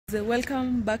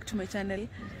Welcome back to my channel.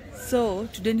 So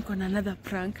today niko na another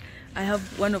prank. I have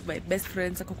one of my best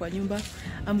friends ako kwa nyumba.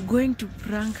 I'm going to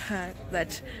prank her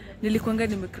that nilikuanga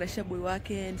nimecrashia boy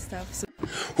wake and stuff. So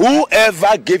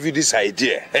whoever gave you this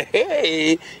idea,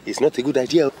 it's not a good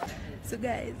idea. So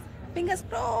guys, fingers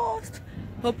crossed.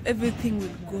 Hope everything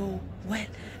will go well.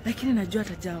 Lakini najua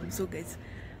atajam. So guys,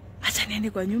 acha niende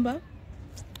kwa nyumba.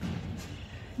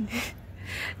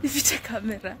 Nifiche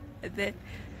camera and then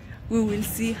we will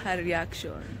see her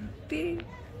reaction.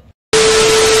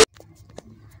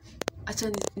 Acha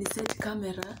ni set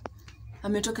camera.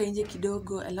 Ametoka nje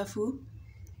kidogo alafu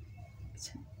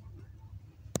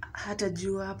hata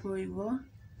jua hapo hivyo.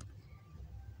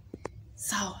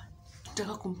 Sawa,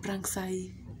 tutaka kumprank saa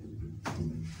hii.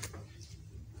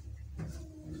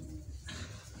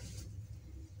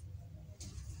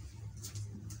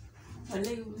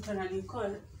 Wale mtu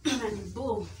ananicall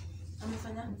ananibo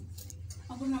amefanya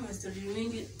hakuna mastori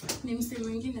mengi, ni msemo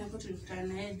mwingine hapo tulikutana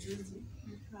naye juzi.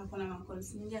 Hakuna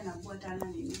macalls mingi, anabuata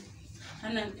ana nini,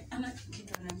 ana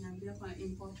kitu ananiambia kwa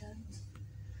important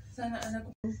sana,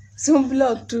 So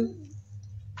block tu.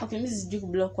 Okay, mimi sijui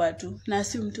kublock watu na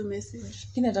assume mtu message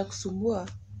Kinataka kusumbua.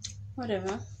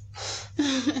 whatever.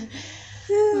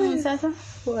 Sasa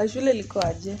Kwa shule liko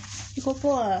aje? iko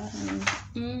poa.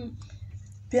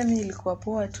 Pia mimi nilikuwa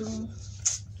poa tu.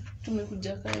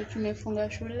 Tumekuja kaya,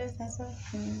 tumefunga shule sasa.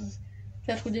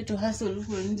 Sasa kuja tu hustle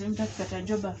huko nje, mtu akipata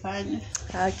job afanye.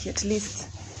 Haki at least.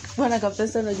 Bwana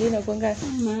kapesa unajua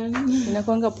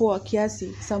inakuanga poa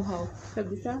kiasi somehow.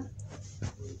 Kabisa.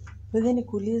 Wewe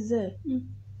nikuulize.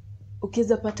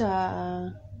 Ukiweza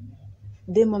pata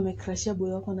demo amecrashia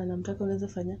boy wako na namtaka unaweza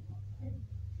fanya?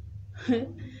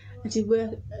 Ati boy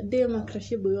demo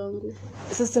crush boy wangu.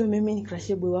 Sasa mimi ni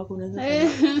crush boy wako unaweza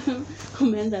fanya?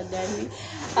 Umeanza gani?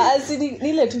 Si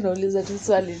nile tu nauliza tu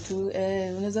swali tu.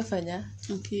 Unaweza fanya?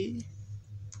 Okay.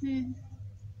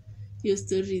 Your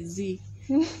story Z.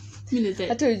 Mimi naweza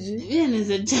Hata ujui.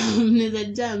 Mimi naweza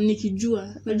jam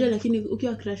nikijua. Unajua lakini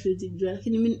ukiwa crush unajua,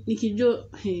 lakini mimi nikijua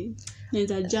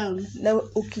naweza jam. Na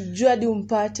ukijua hadi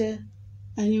umpate,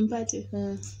 Animpate.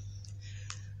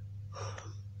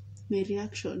 My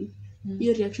reaction.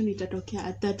 Your reaction itatokea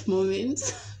at that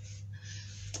moment.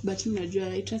 But mimi najua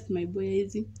I trust my boy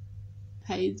hizi.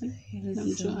 Haizi.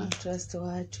 Namjua. Trust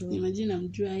watu. Imagine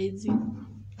namjua hizi.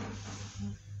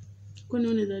 Kwani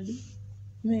unaweza di?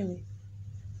 Mimi.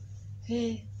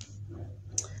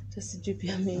 Sijui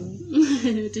pia mimi.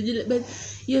 Tujile, but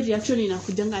your reaction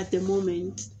inakujanga at the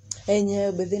moment.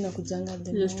 Enyewe bedhi nakujanga the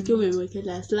moment. Unashtukia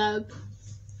umemwekelea slap.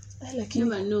 Lakini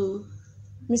Never know.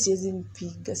 mimi siwezi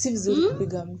mpiga. Si vizuri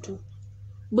kupiga mtu.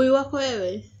 Boy wako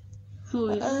wewe?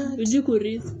 Unajui ku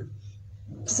risk.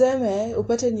 Tuseme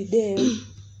upate ni dem.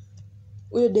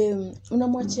 Huyo dem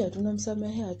unamwachia tu,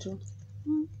 unamsamehea tu.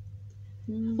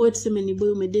 What tuseme ni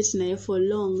boy umedate naye for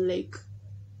long, like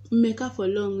mmeka for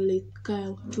long, like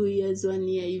 2 years 1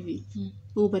 year hivi.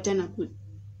 Upatana ku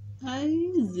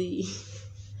aizi.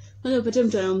 Wale upate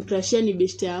mtu anamcrashia ni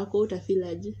best yako, utafeel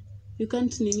aje? You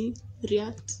can't nini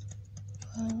react.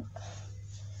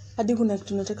 Hadi kuna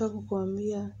kitu nataka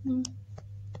kukuambia.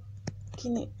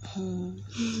 Lakini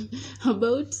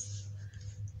About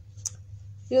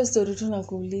hiyo story tu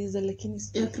nakuuliza lakini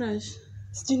ya crush.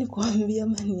 sijui nikuambia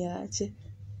ama niache.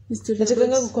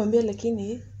 Nataka kukuambia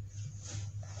lakini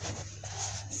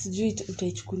sijui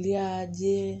utaichukulia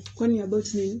aje. Kwani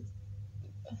about nini?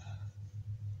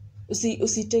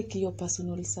 Usitake hiyo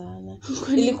personal sana.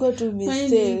 Ilikuwa tu Kwani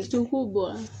mistake. kitu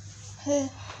kubwa.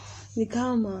 Ni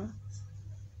kama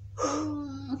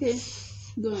Okay.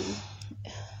 Go on.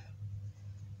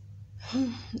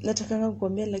 nataka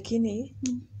kukuambia lakini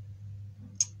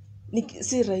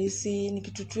si rahisi, ni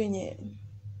kitu tu yenye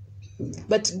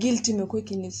but guilt imekuwa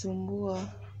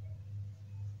ikinisumbua.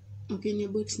 Okay, ni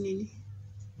about nini?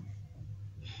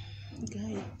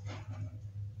 Guy,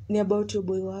 ni about your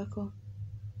boy wako.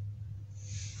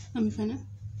 Amefanya?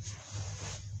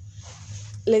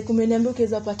 Like umeniambia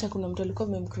ukiweza pata kuna mtu alikuwa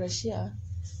amemcrashia,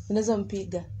 unaweza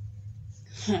mpiga.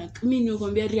 Mimi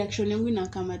nikuambia reaction yangu ina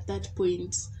kama that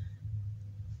point.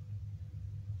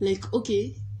 Like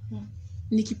okay,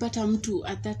 nikipata mtu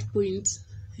at that point,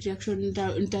 reaction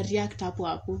nita react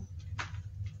hapo.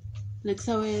 Like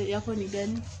sawa yako ni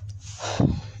gani?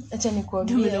 Acha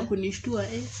nikwambie. Ndio kunishtua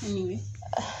anyway.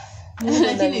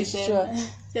 Lakini sure.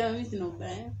 Sema mimi sina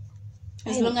ubaya.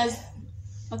 As long as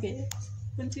okay,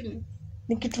 continue.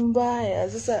 Ni kitu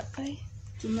mbaya sasa.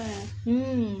 Tumaya.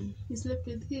 You slept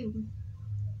with him.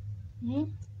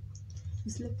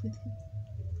 You slept with him.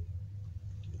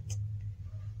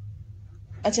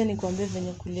 Acha nikwambie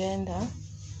venye kulienda.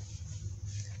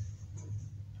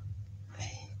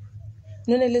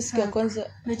 None ile siku ya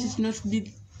kwanza. Let it not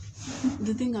be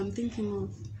the thing I'm thinking of.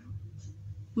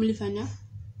 Mlifanya?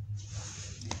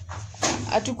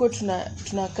 Hatuko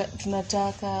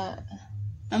tunataka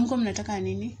Amko mnataka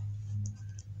nini?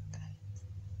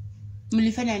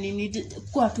 Mlifanya nini?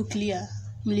 Kwa tu clear.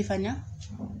 Mlifanya?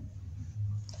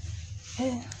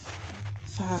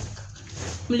 Fuck.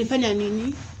 Mlifanya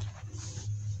nini?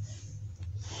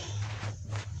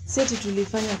 Sisi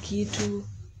tulifanya kitu.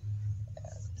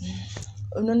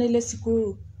 Unaona ile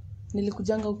siku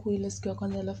nilikujanga huku ile siku ya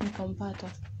kwanza alafu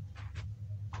nikampata.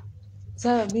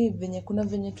 Sasa mimi kuna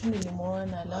venye tu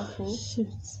nilimuona alafu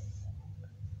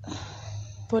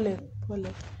pole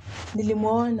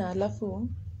nilimuona alafu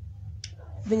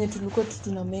venye tulikuwa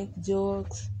tuna make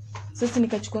jokes. Sasa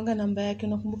nikachukuanga namba yake,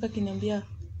 nakumbuka kiniambia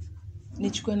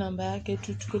nichukue namba yake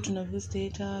tuko tuna view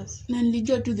status. Na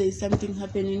nilijua tu there is something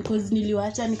happening because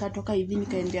niliwaacha nikatoka hivi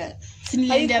nikaendea. Si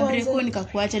niliendea break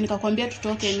nikakuacha nikakwambia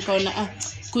tutoke nikaona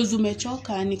cause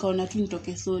umechoka nikaona tu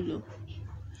nitoke solo.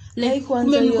 Like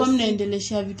kumbe mlikuwa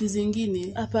mnaendelesha vitu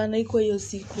zingine. Hapana, iko hiyo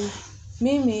siku.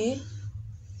 Mimi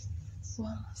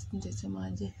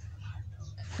nitasemaje?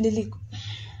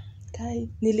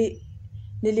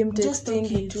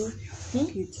 Nilimtextingi tu.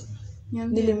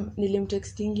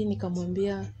 Nilimtextingi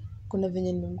nikamwambia kuna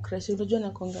venye nimemcrush. Unajua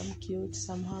nakonga mcute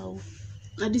somehow.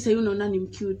 Hadi sasa unaona ni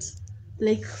mcute.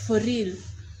 Like for real.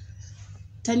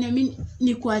 Tania mimi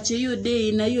ni kuache hiyo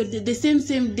day na hiyo the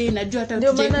same day najua hata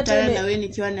ukikutana na wewe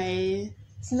nikiwa na yeye.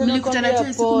 Mlikutana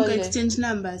tu siku mka exchange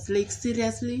numbers. Like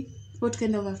seriously? What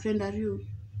kind of a friend are you?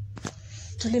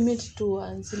 Tulimit tu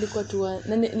once.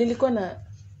 Nilikuwa na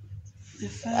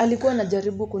alikuwa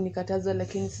anajaribu kunikataza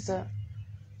lakini sasa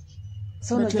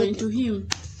unajua into him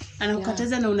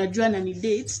anakukataza na unajua na ni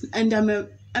dates and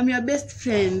I'm your best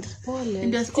friend. Pole.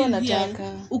 And still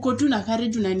nataka uko tu na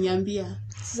courage unaniambia.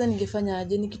 Sasa ningefanya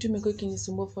aje? Ni kitu imekuwa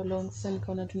kinisumbua for long. Sasa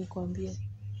nikaona tu nikwambie.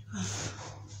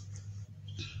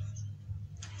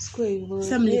 Sikuwa hivyo.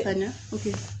 Sasa mlifanya?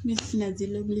 Okay. Mimi sina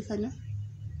zile mlifanya.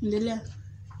 Endelea.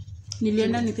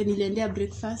 Niliendea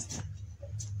breakfast.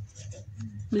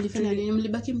 Mlifanya nini?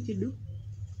 Mlibaki mkidu?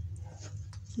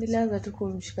 Nilianza tu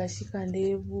kumshikashika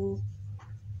ndevu.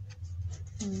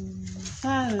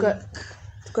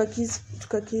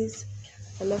 Tukakiss.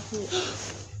 Alafu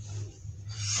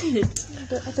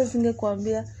hata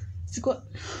singekuambia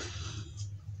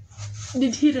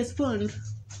Did he respond?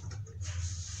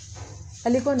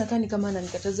 Alikuwa anakaa kama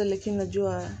ananikataza lakini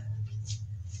najua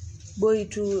boy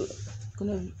tu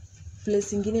kuna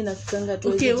place nyingine nafikanga tu.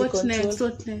 Okay, what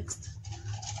next?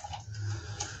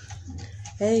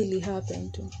 Ili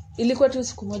happen tu. Ilikuwa tu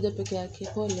siku moja peke yake.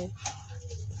 Pole.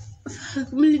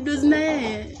 Mlidoze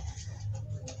nae.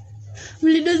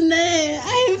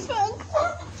 I fuck.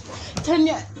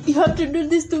 Tanya, you have to do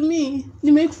this to me.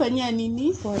 Nimekufanyia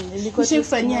nini? Pole. Ilikuwa tu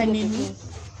kufanyia nini?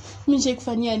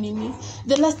 Nimekufanyia nini?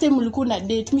 The last time ulikuwa na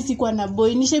date, mimi sikuwa na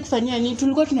boy. Nishakufanyia nini?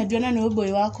 Tulikuwa tunajuana na wewe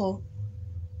boy wako.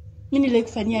 Mimi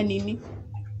nilikufanyia nini?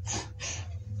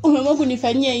 Umeamua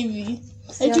kunifanyia hivi.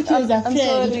 I took you as a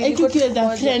friend. I took you as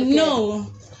a friend. No.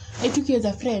 I took you as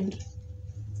a friend.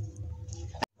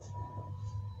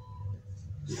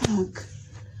 Fuck.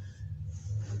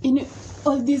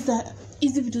 All these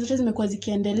hizi vitu zote zimekuwa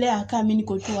zikiendelea kama mimi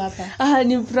niko tu hapa.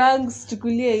 Ni pranks,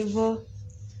 chukulia hivyo.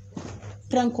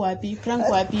 Prank wapi?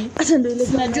 Hata ndio ile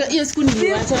najua hiyo siku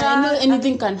niliwacha. I know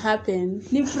anything can happen.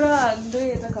 Ni prank,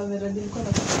 ndio hata kamera nilikuwa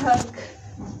na prank.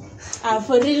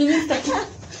 For real mimi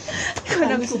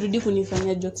kuna kurudi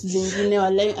kunifanya jokes zingine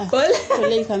wala. Kwa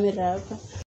kamera hapa.